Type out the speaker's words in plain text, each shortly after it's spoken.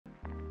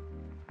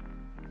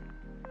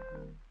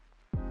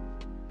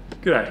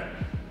G'day.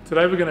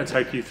 Today we're going to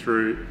take you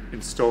through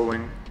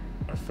installing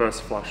a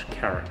first flush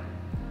carrot.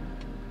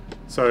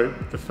 So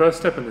the first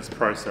step in this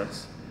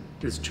process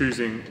is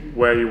choosing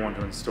where you want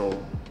to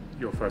install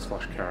your first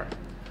flush carrot.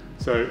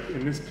 So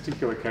in this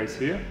particular case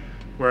here,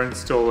 we're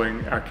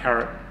installing our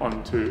carrot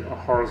onto a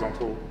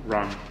horizontal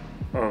run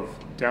of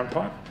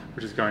downpipe,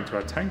 which is going to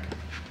our tank.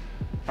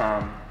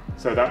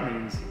 So that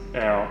means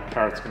our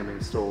carrot's going to be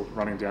installed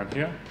running down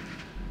here.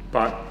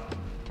 But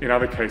in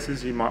other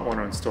cases, you might want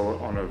to install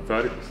it on a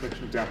vertical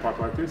section of downpipe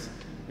like this,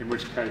 in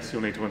which case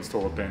you'll need to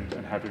install a bend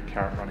and have your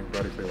carrot running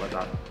vertically like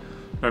that.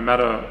 No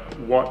matter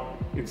what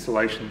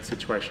installation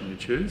situation you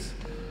choose,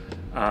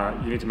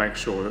 you need to make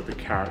sure that the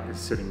carrot is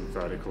sitting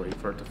vertically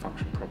for it to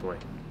function properly.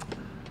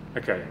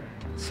 Okay,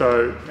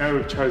 so now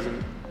we've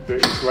chosen the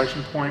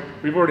installation point.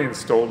 We've already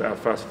installed our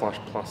first flush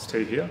plus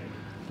T here.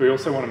 We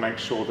also want to make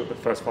sure that the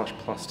first flush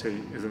plus T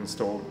is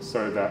installed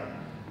so that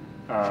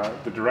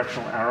the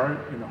directional arrow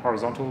in the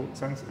horizontal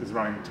sense is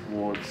running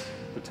towards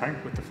the tank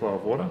with the flow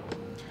of water.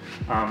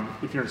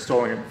 If you're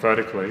installing it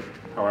vertically,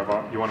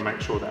 however, you want to make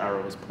sure the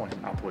arrow is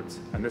pointing upwards,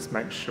 and this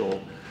makes sure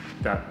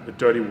that the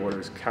dirty water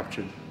is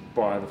captured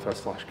by the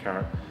first flush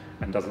carrot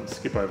and doesn't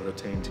skip over the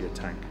T into your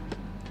tank.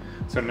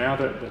 So now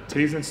that the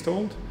T is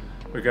installed,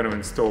 we're going to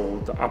install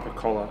the upper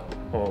collar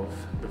of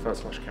the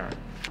first flush carrot.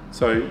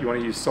 So you want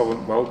to use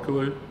solvent weld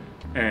glue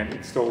and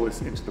install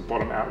this into the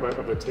bottom outlet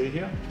of the T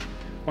here.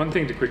 One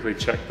thing to quickly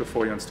check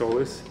before you install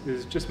this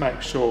is just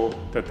make sure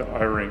that the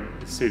O-ring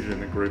is seated in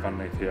the groove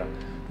underneath here.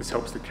 This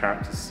helps the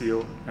carrot to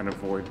seal and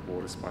avoid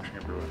water splashing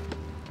everywhere.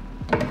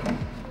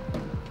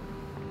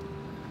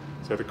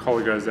 So the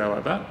collar goes there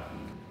like that.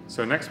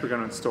 So next we're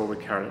going to install the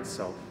carrot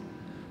itself.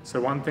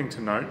 So one thing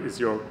to note is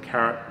your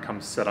carrot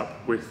comes set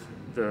up with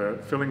the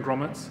filling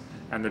grommets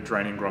and the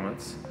draining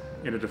grommets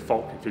in a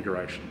default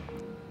configuration.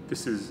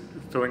 This is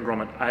filling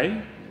grommet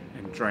A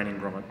and draining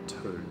grommet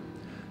 2.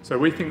 So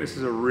we think this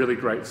is a really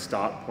great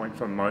start point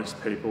for most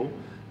people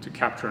to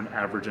capture an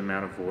average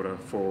amount of water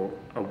for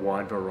a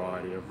wide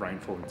variety of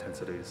rainfall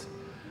intensities.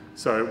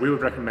 So we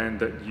would recommend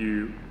that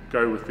you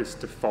go with this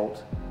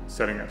default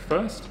setting at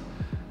first,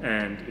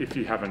 and if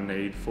you have a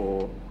need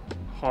for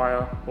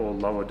higher or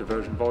lower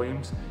diversion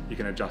volumes, you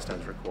can adjust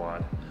as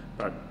required.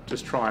 But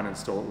just try and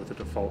install it with the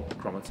default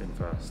grommets in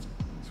first.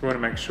 So we want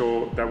to make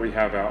sure that we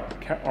have our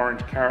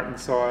orange carrot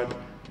inside,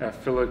 our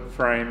fillet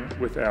frame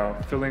with our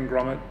filling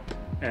grommet,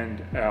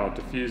 and our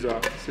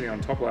diffuser sitting on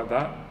top like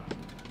that.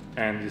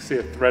 And you see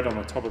a thread on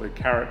the top of the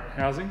carrot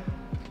housing.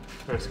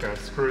 We're just going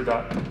to screw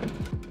that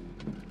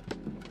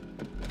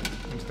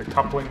into the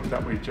coupling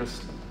that we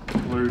just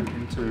glued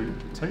into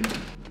the T.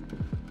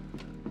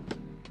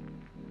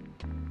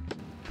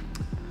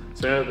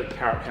 So now that the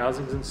carrot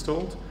housing is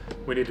installed,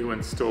 we need to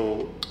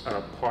install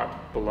a pipe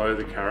below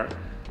the carrot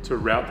to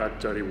route that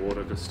dirty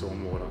water to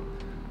stormwater.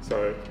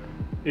 So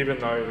even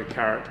though the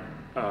carrot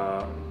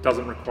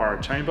doesn't require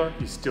a chamber,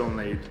 you still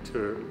need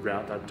to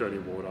route that dirty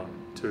water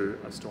to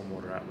a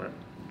stormwater outlet.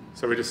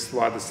 So we just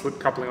slide the slip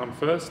coupling on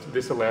first.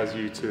 This allows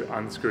you to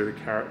unscrew the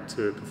carrot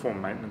to perform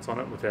maintenance on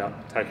it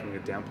without taking the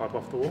downpipe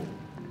off the wall.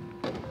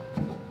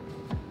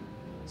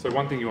 So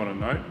one thing you want to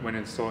note when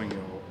installing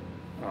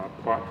your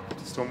pipe to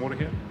stormwater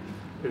here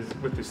is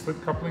with the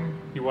slip coupling,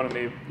 you want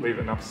to leave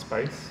enough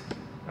space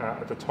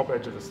at the top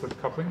edge of the slip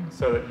coupling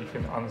so that you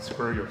can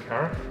unscrew your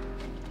carrot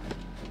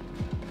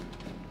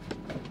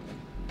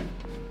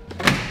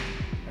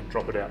and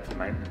drop it out for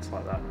maintenance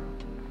like that.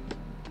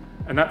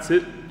 And that's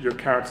it, your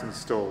carrot's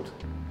installed.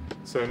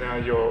 So now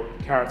your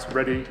carrot's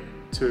ready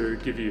to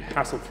give you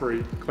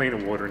hassle-free,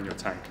 cleaner water in your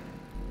tank.